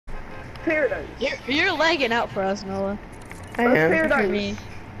paradise? You're lagging out for us, Noah. I Where's am. paradise? For me.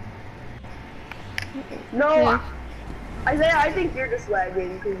 No, Okay. Isaiah, I think you're just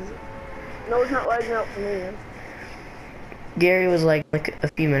lagging, because no, it's not lagging out for me. Gary was like a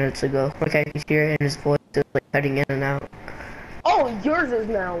few minutes ago. Like I could hear it in his voice, just like cutting in and out. Oh, yours is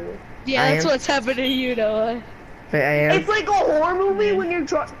now. Yeah, I that's am. what's happening to you, Noah. But I am. It's like a horror movie Yeah. when you're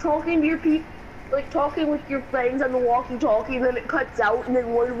talking to your people, like talking with your friends on the walkie-talkie, and then it cuts out, and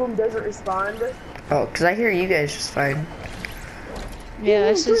then one of them doesn't respond. Oh, cause I hear you guys just fine. Yeah,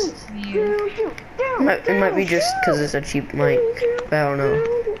 it's just you. It might be just cause it's a cheap mic. But I don't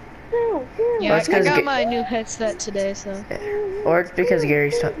know. Yeah, it's I 'cause got my new headset today, so. Or it's because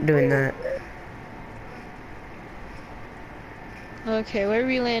Gary's doing that. Okay, where are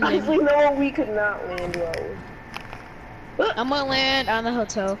we landing? Honestly, no, we could not land well. I'm gonna land on the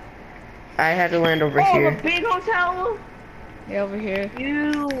hotel. I had to land over Oh, here. the big hotel? Yeah, over here.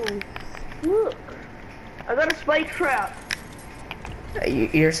 You. Look. I got a spike trap.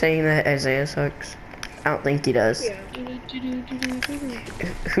 You're saying that Isaiah sucks? I don't think he does. Yeah.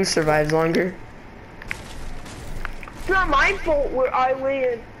 Who survives longer? It's not my fault where I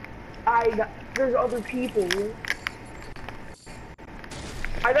land. There's other people.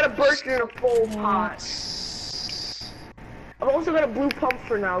 I got a burster in a full pot. I've also got a blue pump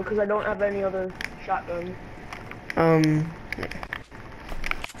for now because I don't have any other shotgun. Can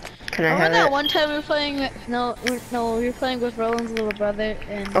I Remember have that it? one time we were playing with, no, we were playing with Roland's little brother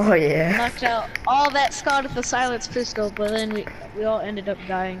and Oh yeah. knocked out all that squad with the silenced pistol, but then we all ended up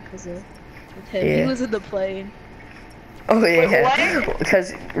dying because of him. Yeah. He was in the plane. Oh yeah. what?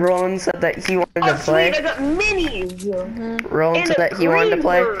 Because Roland said that he wanted to Oh play. sweet, I got minis! Roland And said a that he wanted to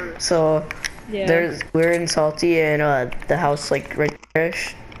play. creeper. So Yeah. we're in Salty and the house like right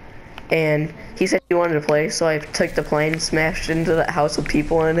there-ish. And he said he wanted to play, so I took the plane, smashed into that house with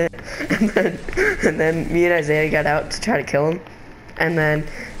people in it, and then me and Isaiah got out to try to kill him. And then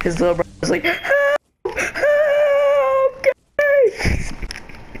his little brother was like, "Help! Help! Guys!"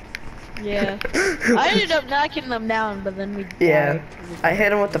 Yeah. I ended up knocking them down, but then we Yeah, died. I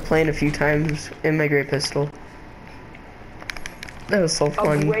hit him with the plane a few times in my great pistol. That was so A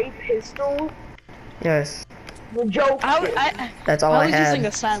fun. gray pistol? Yes, The joke. that's all I I was had. using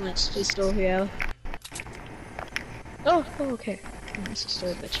a silenced pistol, yeah. Oh, okay. Let's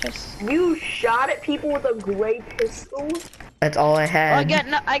store the chest. You shot at people with a gray pistol? That's all I Oh, had.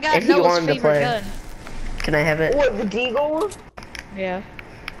 I got And he Noah's wanted to favorite play. gun. Can I have it? What, the deagle? Yeah.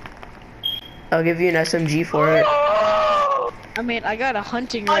 I'll give you an SMG for it. Oh! I mean, I got a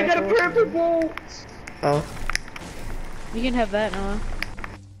hunting I rifle. got a purple bolt! Oh. You can have that, Noah.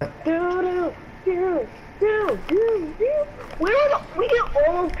 We get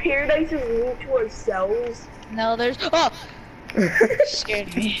all of Paradise's loot to ourselves. No, there's. Oh!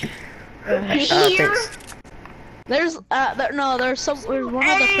 Scared me. People here? Thanks. There's there's one other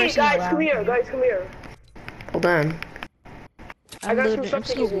Hey, person guys, around. come here, guys, come here. Hold on. I got some stuff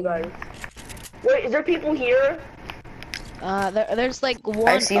to give you guys. Wait, is there people here? There's like one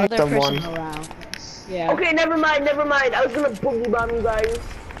I seen other someone. person around. Yeah. Okay, never mind. I was gonna boogie bomb you guys.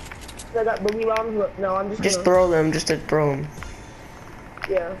 I got boogie bombs, but no, I'm just Just gonna... throw them, just to throw them.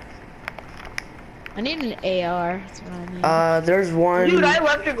 Yeah. I need an AR. That's what I need. There's one. Dude, I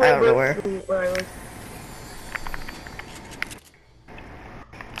left a I great don't know where. where I was.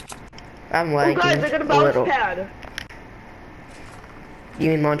 I'm Oh, lagging guys, I got a a bounce little. pad. You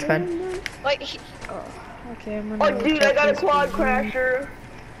mean launch pad? Wait. Oh, okay, I'm gonna. Oh, dude, I got a quad crasher.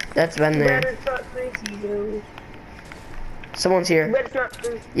 That's been Bet there. it's not 3 Someone's here. Bet it's not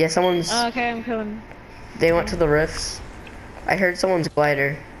 3. Yeah, someone's. Okay, I'm coming. They went to the rifts. I heard someone's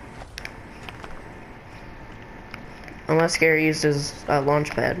glider. Unless Gary used his launch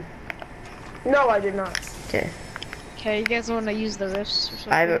pad. No, I did not. Okay. Okay, you guys want to use the rifts or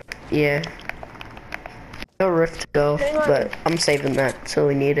something? I have yeah. No rift to go, Hang on. but I'm saving that so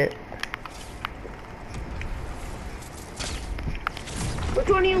we need it. Which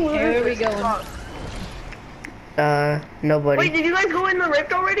one are you losing? Here we go. Nobody. Wait, did you guys go in the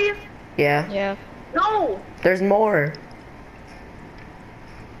rift already? Yeah. Yeah. No! There's more.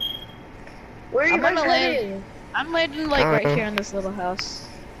 Where are you I'm guys gonna land. heading? I'm landing like right Uh-uh. here in this little house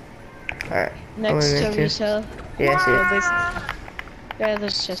Alright. next to too. Michelle. Yeah, I see it. Ah! Yeah,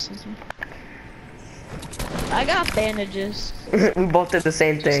 there's chests in here. I got bandages. We both did the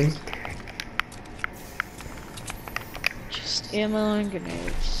same thing. Just ammo and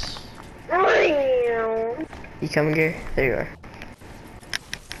grenades. You coming, Gary? There you are.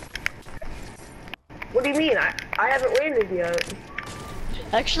 What do you mean? I haven't landed yet.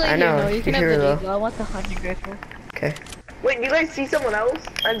 Actually, I know, you can you're have here, the though. eagle. I want the hunting rifle. Okay. Wait, do you guys see someone else?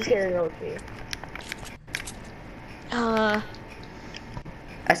 I'm just kidding, okay. Uh,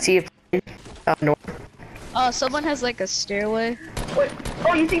 I see a plane up north. oh, someone has like a stairway. Wait,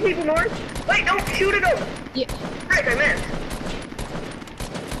 oh, you see people north? Wait, don't shoot at them! Yeah. Frick, I missed.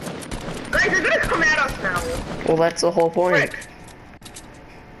 Guys, they're gonna come at us now. Well, that's the whole point. Frick.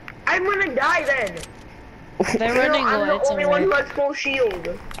 I'm gonna die then. They're You know, running I'm away. the It's only one alright. who has full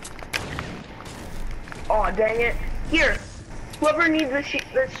shield. Aw, dang it. Here, whoever needs the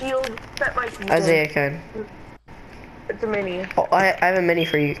shield, that might be Isaiah can. It's a mini. Oh, I have a mini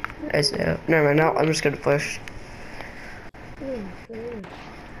for you, Isaiah. Never mind. Now I'm just gonna push.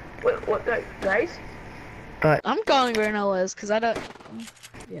 Wait, what, guys? I'm calling Reynolds because I don't.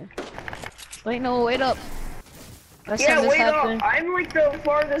 Yeah. Wait, no, wait up. Last Yeah, time this wait happened. up. I'm like the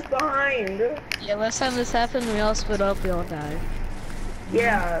farthest behind. Yeah, last time this happened, we all split up. We all died.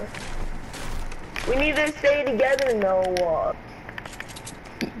 Yeah. We need to stay together, Noah.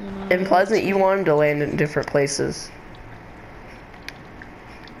 In Pleasant, you wanted to land in different places.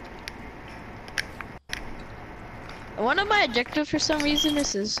 One of my objectives for some reason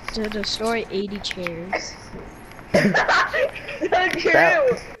is to destroy 80 chairs. So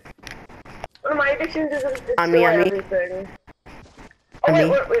true. One of my addictions is to destroy everything. Oh,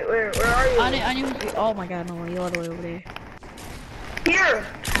 wait, where are you? On you. Oh my god, no, you're all the way over there. Here!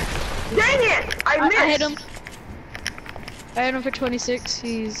 Dang it! I missed! I hit him. I hit him for 26.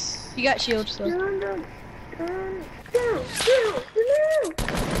 He got shield, so.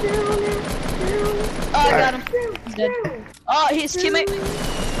 Oh, I got him. He's dead. Oh, his teammate.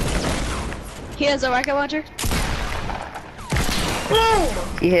 He has a rocket launcher.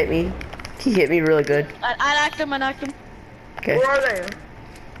 Boom! He hit me. He hit me really good. I knocked him. I knocked him. Okay. Where are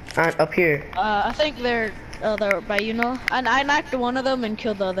they? Up here. I think they're by you know. And I knocked one of them and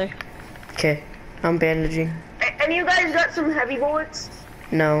killed the other. Okay. I'm bandaging. And you guys got some heavy bullets?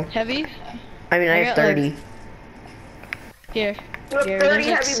 No. Heavy? I mean, I have 30. Here. You have Here, 30 there's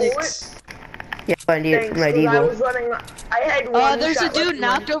like heavy 6. bullets? Yeah, I need it for my Thanks, 'cause I deagle. was running. I had one There's a shot dude left in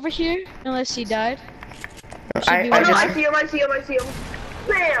knocked over here, unless he died. I Oh, no, just I see him, I see him, I see him.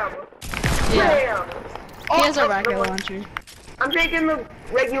 Bam! Yeah. Bam! He has a no, rocket no, launcher. I'm taking the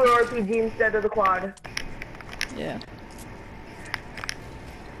regular RPG instead of the quad. Yeah.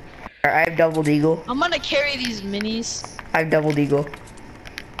 I have double deagle. I'm gonna carry these minis. I have double deagle.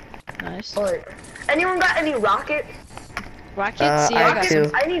 Nice. Alright. Anyone got any rockets? Rockets? I Yeah, I got got some.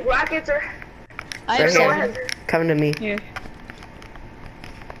 two. I need rockets or... I have Right seven. here. Come to me. Here.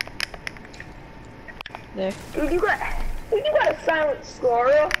 There. Dude, you got a silent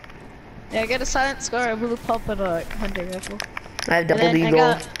scar. Yeah, I got a silent scar, a blue pump, and a hunting rifle. I have double And then I deagle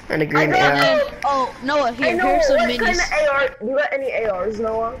got- and a green I got- AR. Oh, Noah, I know, here's some what minis. kind of AR? You got any ARs,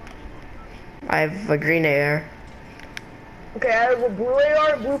 Noah? I have a green AR. Okay, I have a blue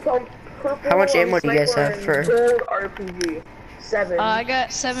AR, blue pump, purple. How much ammo do you guys sniper, have for- and gold RPG? 7. I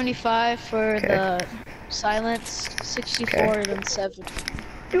got 75 for Okay. the silence, 64, and then 7.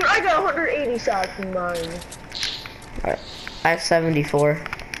 Dude, I got 180 shots in mine. I have 74.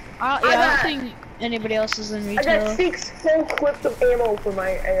 Yeah, I don't think anybody else is in I retail. got 6 full clips of ammo for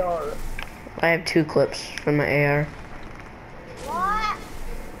my AR. I have 2 clips from my AR.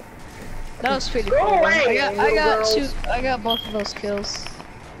 That was pretty Go cool. away, I got both of those kills.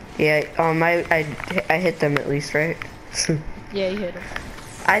 Yeah, I hit them at least, right? Yeah, you hit him.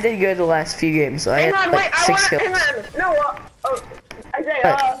 I did good the last few games, so I Hang had on, like wait, I 6 wanna, kills. hang on. No,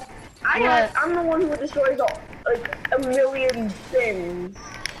 Isaiah, I'm the one who destroys like a million things.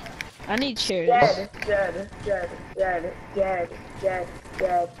 I need chairs. Dead.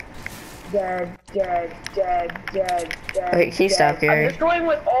 Wait, can you stop, I'm Gary? destroying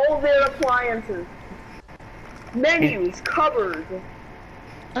with all their appliances. Menus, cupboards.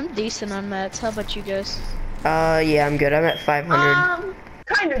 I'm decent on mats. How about you guys? Yeah, I'm good. I'm at 500.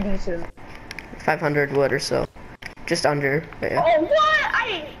 Kinda decent. 500 wood or so. Just under. Yeah. Oh,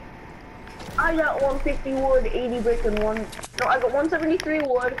 what? I got 150 wood, 80 brick, and I got 173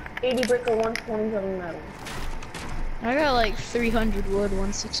 wood, 80 brick, and 127 metal. I got like 300 wood,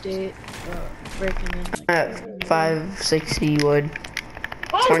 168 breaking in. Like, At 560 wood.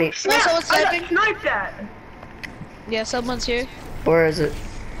 Oh, 20. snap! someone's I got sniping? sniped at! yeah, someone's here. Where is it?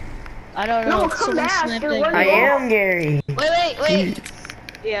 I don't know. No, come Someone's back, sniping. you're running I off. am Gary. Wait.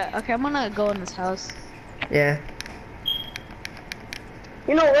 Yeah, okay, I'm gonna go in this house. Yeah.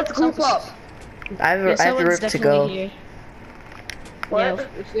 You know, let's group Someone's- up. I have a someone's rift to definitely go. here. What? Yeah,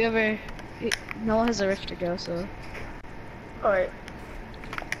 if we ever... Noah has a rift to go, so... Alright.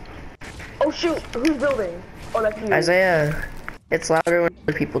 Oh shoot, who's building? Oh, that's you. Isaiah, it's louder when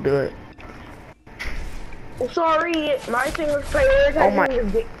other people do it. Oh, sorry, my thing was prioritizing Oh my. the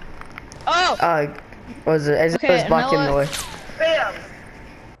game. Oh! Was it? As it Okay, was blocking now the way. Bam!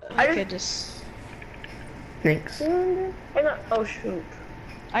 Okay, just... Thanks. Hang on. Oh, shoot.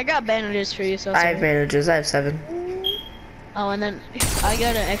 I got bandages for you, so I have bandages. I have 7. Oh, and then I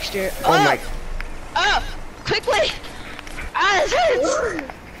got an extra... Oh my. Oh! Quickly! Ah, this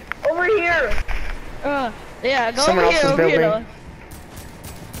hurts! Over here! Yeah, go Someone over else here, is over here, building.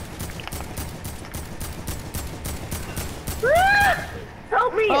 Noah. Ah!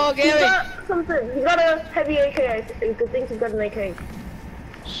 Help me! Oh, He Gary. got something. He got a heavy AK. I think he's got an AK.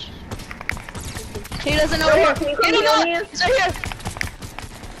 He doesn't know Noah, here. can you He come doesn't know. near me? He's right here.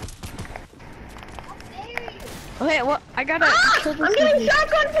 Okay, well, I gotta kill this I'm getting guy.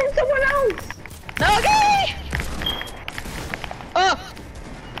 shotgun from someone else! No, okay! Oh!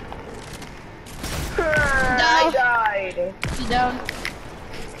 I died. He's down.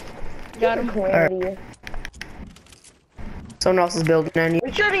 Got him. Alright. Someone else is building on you.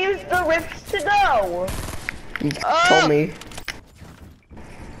 We should have used the rifts to go. You Oh. told me.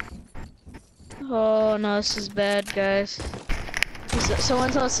 Oh no, this is bad, guys.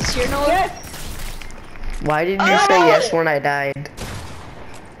 Someone else is here, Noah? Yes! Why did you Oh. say yes when I died?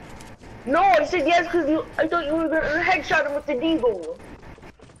 No, I said yes because I thought you were gonna headshot him with the deagle.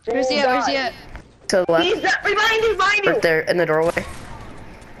 Where's he at? Where's he at? To the left. He's behind you, behind you! Right there in the doorway.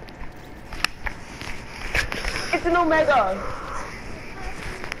 It's an Omega.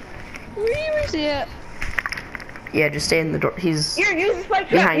 Where's he at? Yeah, just stay in the door. He's Here, use the spike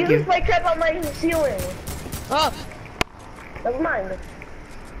trap. Behind Use you. the spike trap on my ceiling. Oh! Never mind.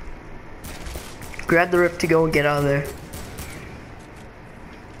 grab the rift to go and get out of there.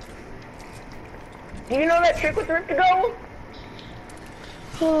 Do you know that trick with the rift to go?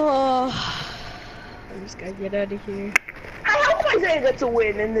 Oh. I just gotta get out of here. I hope Isaiah gets a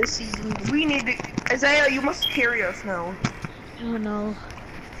win in this season. We need to... Isaiah, you must carry us now. Oh no.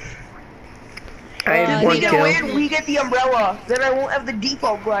 I have If one we get kill. a win, we get the umbrella. Then I won't have the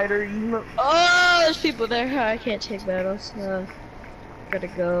default glider. You know. Oh, there's people there. I can't take battles. Gotta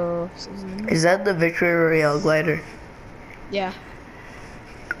go. Is that the Victory Royale glider? Yeah.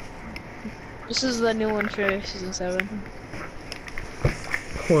 This is the new one for season 7.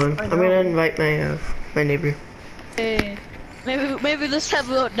 Hold on. I'm gonna invite my my neighbor. Hey, maybe this time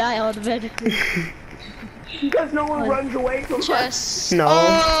we won't die automatically. Because no one runs away from us. Chest. No.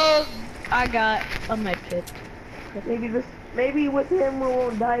 Oh, I got on my pit. Maybe with him we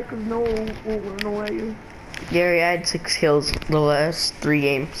won't die because no one will run away. Gary, I had 6 kills the last 3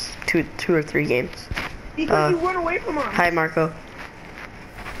 games. Two or three games. Because you run away from us. Hi, Marco.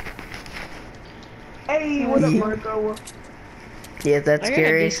 Hey, what up, Marco? Yeah, that's I got a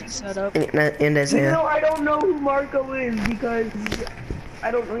Gary decent setup. and You Isaiah. know, I don't know who Marco is because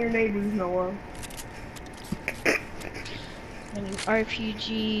I don't know your neighbors, Noah.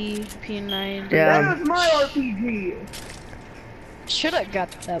 RPG, P9. Yeah. That is my RPG. Should have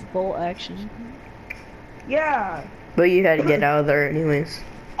got that bolt action. Yeah. But you had to get out of there anyways.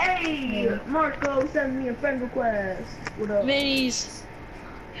 Hey, Marco, send me a friend request. What up? Minis.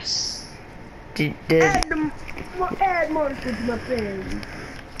 Yes. Did Add Marco to my friend.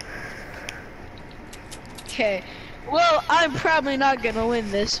 Okay. Well, I'm probably not gonna win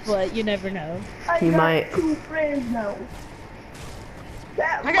this, but you never know. I You got might. 2 friends now.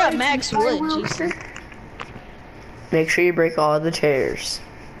 That I got might max be my wood, will Jesus. make sure you break all the chairs.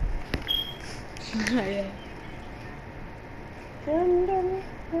 Yeah.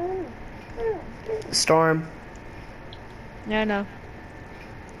 Storm. Yeah, I know.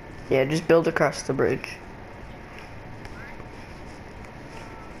 Yeah, just build across the bridge.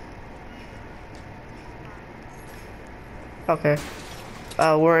 Okay.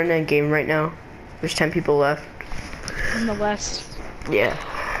 We're in a game right now. There's 10 people left. In the west. Yeah.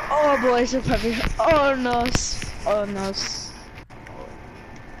 Oh, boys are probably. Oh no. Oh no.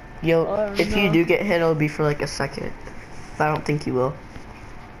 If you no. do get hit, it'll be for like a second. But I don't think you will.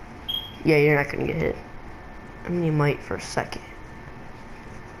 Yeah, you're not gonna get hit. I mean, you might for a second.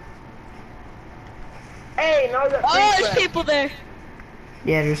 Hey, now that Oh, there's people there.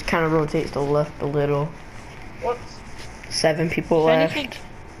 Yeah, just kind of rotate to the left a little. Whoops. 7 people If left. anything-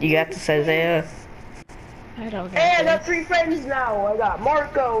 You got this, Isaiah. I don't know. Hey, I got 3 friends now. I got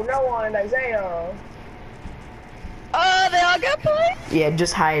Marco, Noah, and Isaiah. Oh, they all got points? Yeah,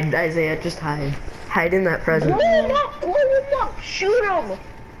 just hide, Isaiah. Just hide. Hide in that present. Blow him up! Blow him up! Shoot him!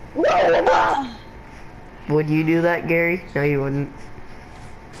 Blow him up! Would you do that, Gary? No, you wouldn't.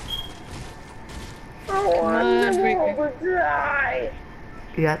 Oh, on, I'm break gonna die.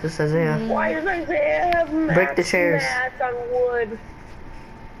 You got this, Isaiah. Why does Isaiah have Break the chairs. mats on wood?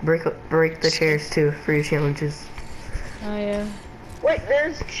 break the chairs too for your challenges. Oh yeah. Wait,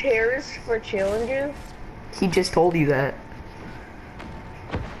 there's chairs for challenges? He just told you that.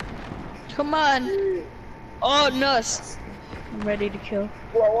 Come on. Oh, nuts. I'm ready to kill.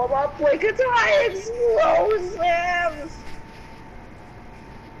 Blow them up like a tire explosives!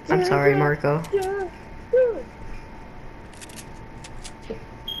 I'm sorry, Marco.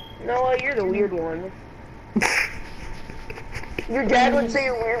 No, you're the weird one. Your dad would say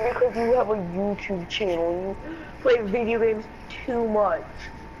you're weird because you have a YouTube channel and you play video games too much.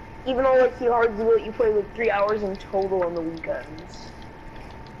 Even though like he hardly let you play like 3 hours in total on the weekends.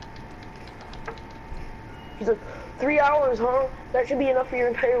 He's like, 3 hours, huh? That should be enough for your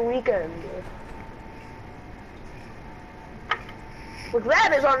entire weekend. Look,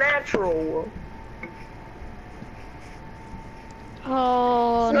 that is unnatural.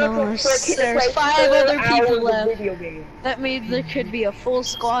 Oh So no, it's there's like 5 4 other hours people of left. video games. That means there could be a full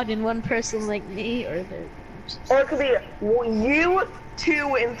squad and one person like me, or there. Or it could be you,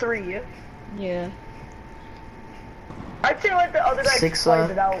 2, and 3. Yeah. I'd say let the other guys 6 fight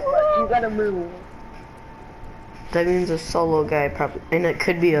left. it out, but you gotta move. That means a solo guy probably, and it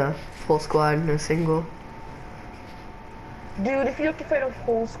could be a full squad and a single. Dude, if you have to fight a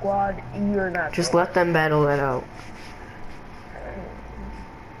full squad, you're not. Just going. let them battle that out.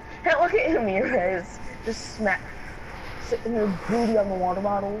 Hey, look at him, you guys. Just smack. Sitting her booty on the water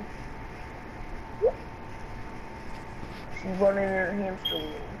bottle. She's running her hamster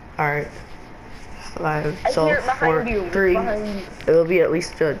wheel. Alright. 5, I so hear it behind 4, you. 3. Behind you. It'll be at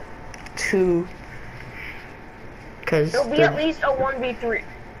least a 2. Cause It'll be at least a 1v3.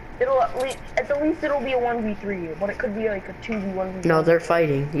 At the least it'll be a 1v3, but it could be like a 2v1v3. no, they're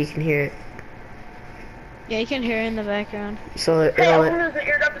fighting. You can hear it. Yeah, you can hear it in the background. So Hey,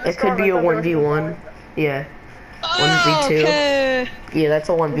 it could be a 1v1. Yeah. Oh, 1v2. okay. Yeah, that's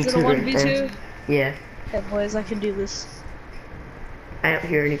a Is 1v2 it a right there. 1v2? Yeah. Okay, boys, I can do this. I don't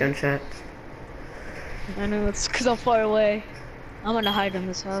hear any gunshots. I know it's because I'm far away. I'm gonna hide in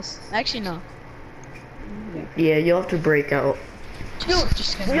this house. Actually, no. Yeah, you'll have to break out.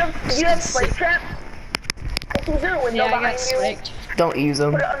 Just Do you have spike trap? Is there a window Yeah, I got behind you? spiked. Don't use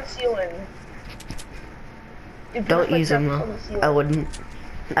them. Put it on the ceiling. Dude, put Don't spike use them traps though. on the ceiling. I wouldn't.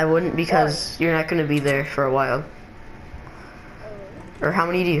 I wouldn't because you're not gonna be there for a while. Or how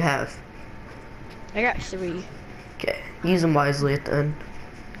many do you have? I got 3. Okay, use them wisely at the end.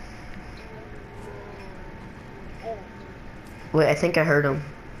 Wait, I think I heard him.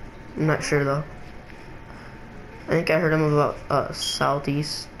 I'm not sure though. I think I heard him about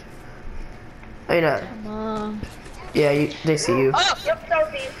southeast. I mean, Come on. yeah, they see you. Oh, yep,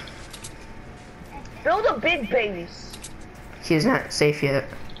 southeast. Build a big base. He's not safe yet,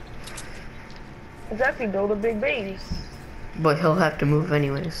 Exactly, build a big base. but he'll have to move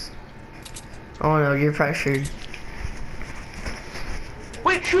anyways. Oh no, you're pressured.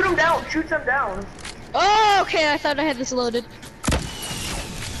 Wait, shoot him down. Shoot them down. Oh, okay, I thought I had this loaded.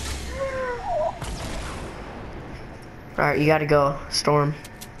 Alright, you gotta go, Storm.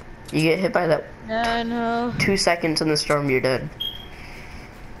 You get hit by that No. 2 seconds in the storm, you're dead.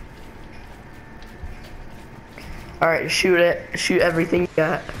 Alright, shoot it. Shoot everything you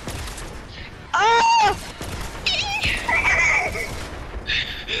got. Oh!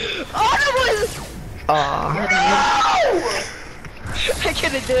 Oh, no, boys! Aw. No! I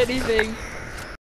couldn't do anything.